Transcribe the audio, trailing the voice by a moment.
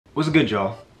What's good,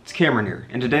 y'all? It's Cameron here,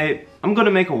 and today I'm gonna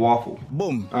make a waffle.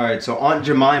 Boom. All right, so Aunt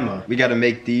Jemima, we gotta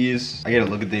make these. I gotta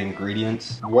look at the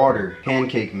ingredients. Water,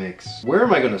 pancake mix. Where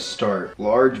am I gonna start?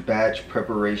 Large batch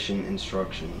preparation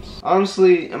instructions.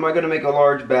 Honestly, am I gonna make a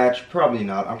large batch? Probably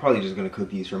not. I'm probably just gonna cook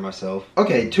these for myself.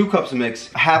 Okay, 2 cups of mix,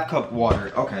 a ½ cup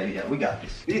water. Okay, yeah, we got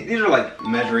this. These are like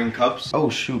measuring cups. Oh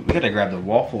shoot, we gotta grab the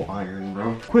waffle iron,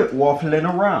 bro. Quit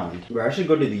waffling around. Bro, I should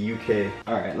go to the UK.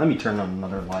 All right, let me turn on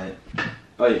another light.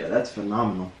 Oh yeah, that's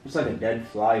phenomenal. There's like a dead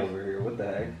fly over here. What the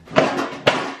heck?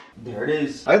 There it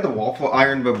is. I have the waffle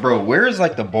iron, but bro, where is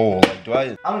like the bowl?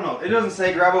 Like, I don't know. It doesn't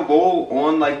say grab a bowl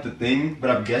on like the thing, but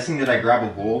I'm guessing that I grab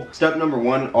a bowl. Step number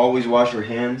 1, always wash your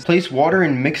hands. Place water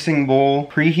in mixing bowl.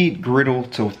 Preheat griddle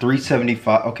till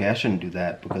 375. Okay, I shouldn't do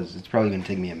that because it's probably gonna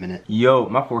take me a minute. Yo,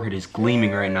 my forehead is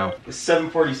gleaming right now. It's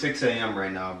 7:46 a.m.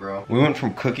 right now, bro. We went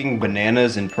from cooking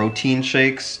bananas and protein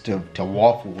shakes to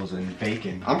waffles and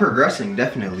bacon. I'm progressing,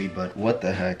 definitely, but what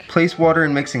the heck? Place water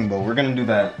in mixing bowl. We're gonna do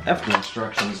that. F the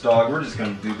instructions, dog. We're just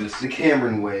gonna do this the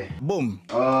Kameron way. Boom.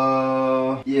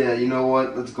 Yeah, you know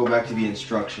what? Let's go back to the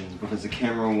instructions because the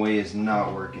Kameron way is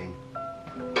not working.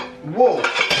 Whoa.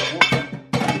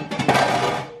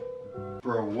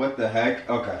 Bro, what the heck?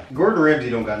 Okay. Gordon Ramsay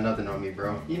don't got nothing on me,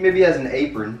 bro. He maybe has an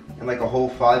apron and like a whole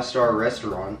 5-star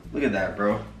restaurant. Look at that,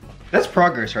 bro. That's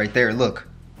progress right there. Look.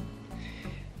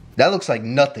 That looks like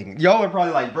nothing. Y'all are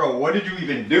probably like, bro, what did you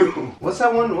even do? What's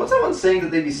that one saying that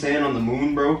they be saying on the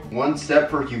moon, bro? 1 step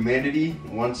for humanity,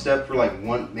 1 step for like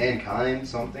mankind,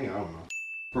 something? I don't know.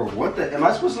 Bro, what the, am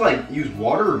I supposed to like use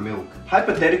water or milk?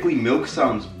 Hypothetically, milk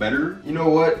sounds better. You know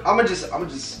what? I'm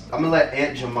gonna let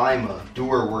Aunt Jemima do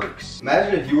her works.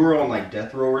 Imagine if you were on like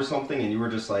death row or something and you were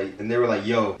just like, and they were like,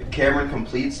 yo, if Kameron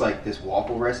completes like this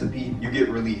waffle recipe, you get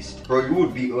released. Bro, you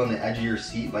would be on the edge of your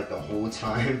seat like the whole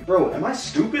time. Bro, am I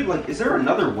stupid? Like, is there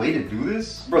another way to do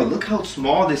this? Bro, look how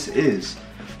small this is.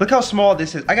 Look how small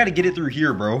this is. I gotta get it through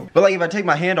here, bro. But like, if I take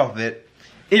my hand off it,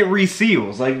 it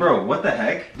reseals. Like, bro, what the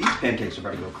heck? These pancakes are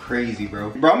about to go crazy,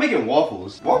 bro. Bro, I'm making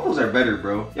waffles. Waffles are better,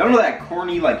 bro. Y'all know that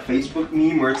corny, like, Facebook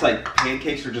meme where it's like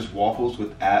pancakes are just waffles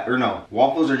with abs? Or no,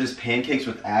 waffles are just pancakes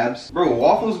with abs? Bro,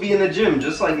 waffles be in the gym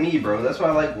just like me, bro. That's why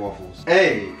I like waffles.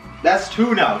 Hey, that's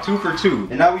 2 now. 2 for 2.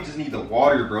 And now we just need the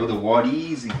water, bro. The water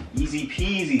easy. Easy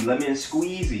peasy, lemon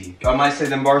squeezy. I might say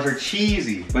them bars are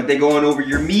cheesy, but they going over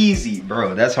your measy.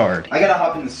 Bro, that's hard. I gotta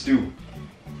hop in the stew.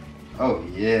 Oh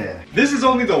yeah. This is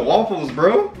only the waffles,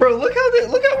 bro. Bro, look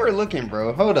how we're looking,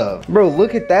 bro. Hold up. Bro,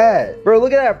 look at that. Bro,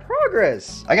 look at that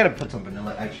progress. I gotta put some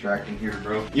vanilla extract in here,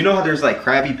 bro. You know how there's like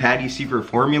Krabby Patty secret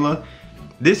formula?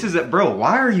 This is it, bro.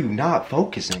 Why are you not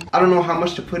focusing? I don't know how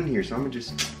much to put in here, so I'm gonna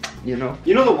just, you know.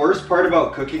 You know the worst part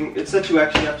about cooking? It's that you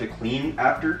actually have to clean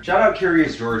after. Shout out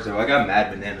Curious George though. I got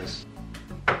mad bananas.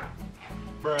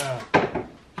 Bruh.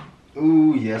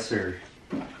 Ooh, yes sir.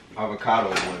 Avocado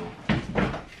oil.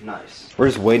 Nice. We're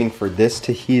just waiting for this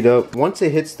to heat up. Once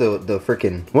it hits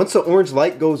once the orange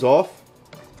light goes off,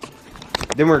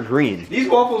 then we're green. These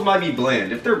waffles might be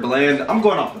bland. If they're bland, I'm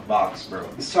going off the box, bro.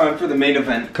 It's time for the main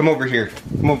event. Come over here.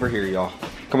 Come over here, y'all.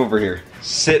 Come over here.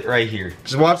 Sit right here.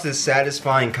 Just watch this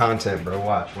satisfying content, bro.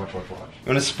 Watch, watch, watch, watch. I'm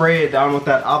gonna spray it down with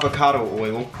that avocado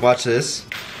oil. Watch this.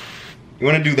 You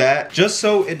wanna do that just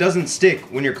so it doesn't stick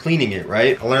when you're cleaning it,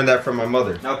 right? I learned that from my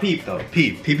mother. Now peep though,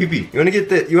 peep. You wanna get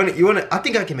the, you wanna, I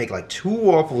think I can make like 2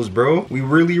 waffles, bro. We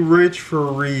really rich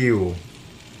for real.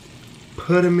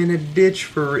 Put them in a ditch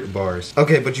for bars.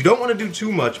 Okay, but you don't wanna do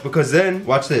too much because then,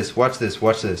 watch this, watch this,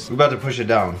 watch this. We're about to push it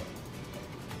down.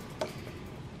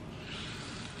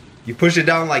 You push it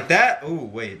down like that. Oh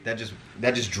wait, that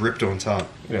just dripped on top.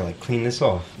 You gotta like clean this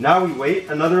off. Now we wait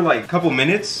another like couple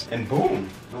minutes and boom,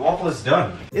 the waffle is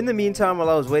done. In the meantime, while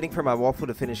I was waiting for my waffle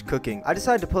to finish cooking, I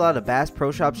decided to pull out a Bass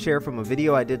Pro Shops chair from a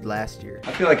video I did last year.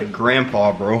 I feel like a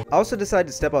grandpa, bro. I also decided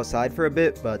to step outside for a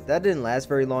bit, but that didn't last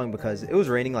very long because it was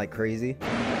raining like crazy.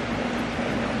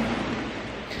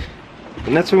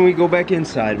 And that's when we go back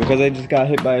inside because I just got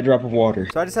hit by a drop of water.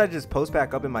 So I decided to just post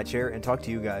back up in my chair and talk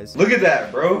to you guys. Look at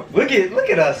that, bro. Look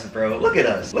at us, bro. Look at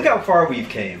us. Look how far we've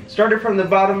came. Started from the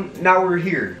bottom, now we're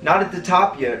here. Not at the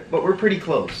top yet, but we're pretty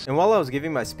close. And while I was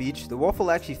giving my speech, the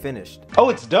waffle actually finished. Oh,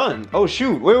 it's done. Oh,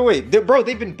 shoot. Wait. Bro,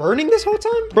 they've been burning this whole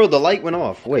time? Bro, the light went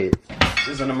off. Wait. This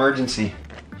is an emergency.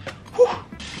 Whew.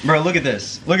 Bro, look at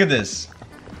this. Look at this.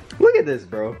 Look at this,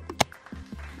 bro.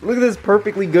 Look at this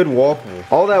perfectly good waffle.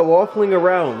 All that waffling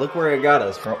around, look where it got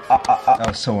us, bro. That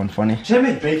was so unfunny. Should I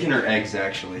make bacon or eggs,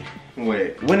 actually?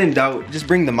 Wait, when in doubt, just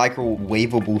bring the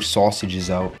microwavable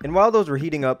sausages out. And while those were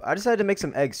heating up, I decided to make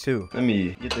some eggs, too. Let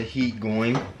me get the heat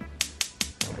going.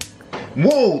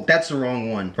 Whoa, that's the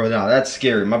wrong one. Bro, no, that's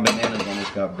scary. My bananas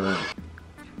almost got burned.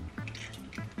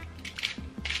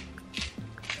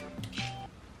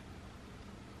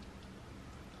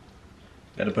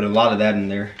 Gotta put a lot of that in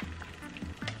there.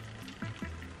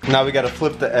 Now we gotta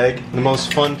flip the egg, the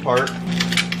most fun part.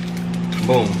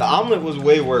 Boom. The omelet was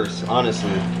way worse,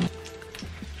 honestly.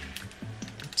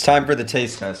 It's time for the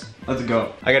taste test. Let's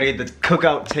go. I gotta get the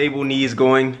cookout table knees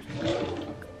going.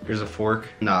 Here's a fork.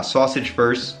 Nah, sausage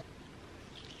first.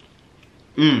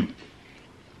 Mmm.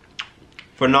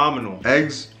 Phenomenal.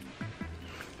 Eggs.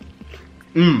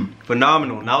 Mmm.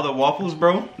 Phenomenal. Now the waffles,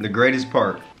 bro. The greatest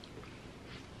part.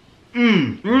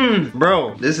 Mmm. Mmm.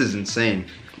 Bro, this is insane.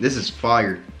 This is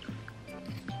fire.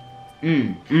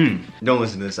 Mmm. Mmm. Don't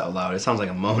listen to this out loud. It sounds like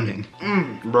I'm moaning.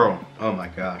 Mmm. Bro. Oh my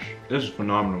gosh. This is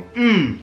phenomenal. Mmm.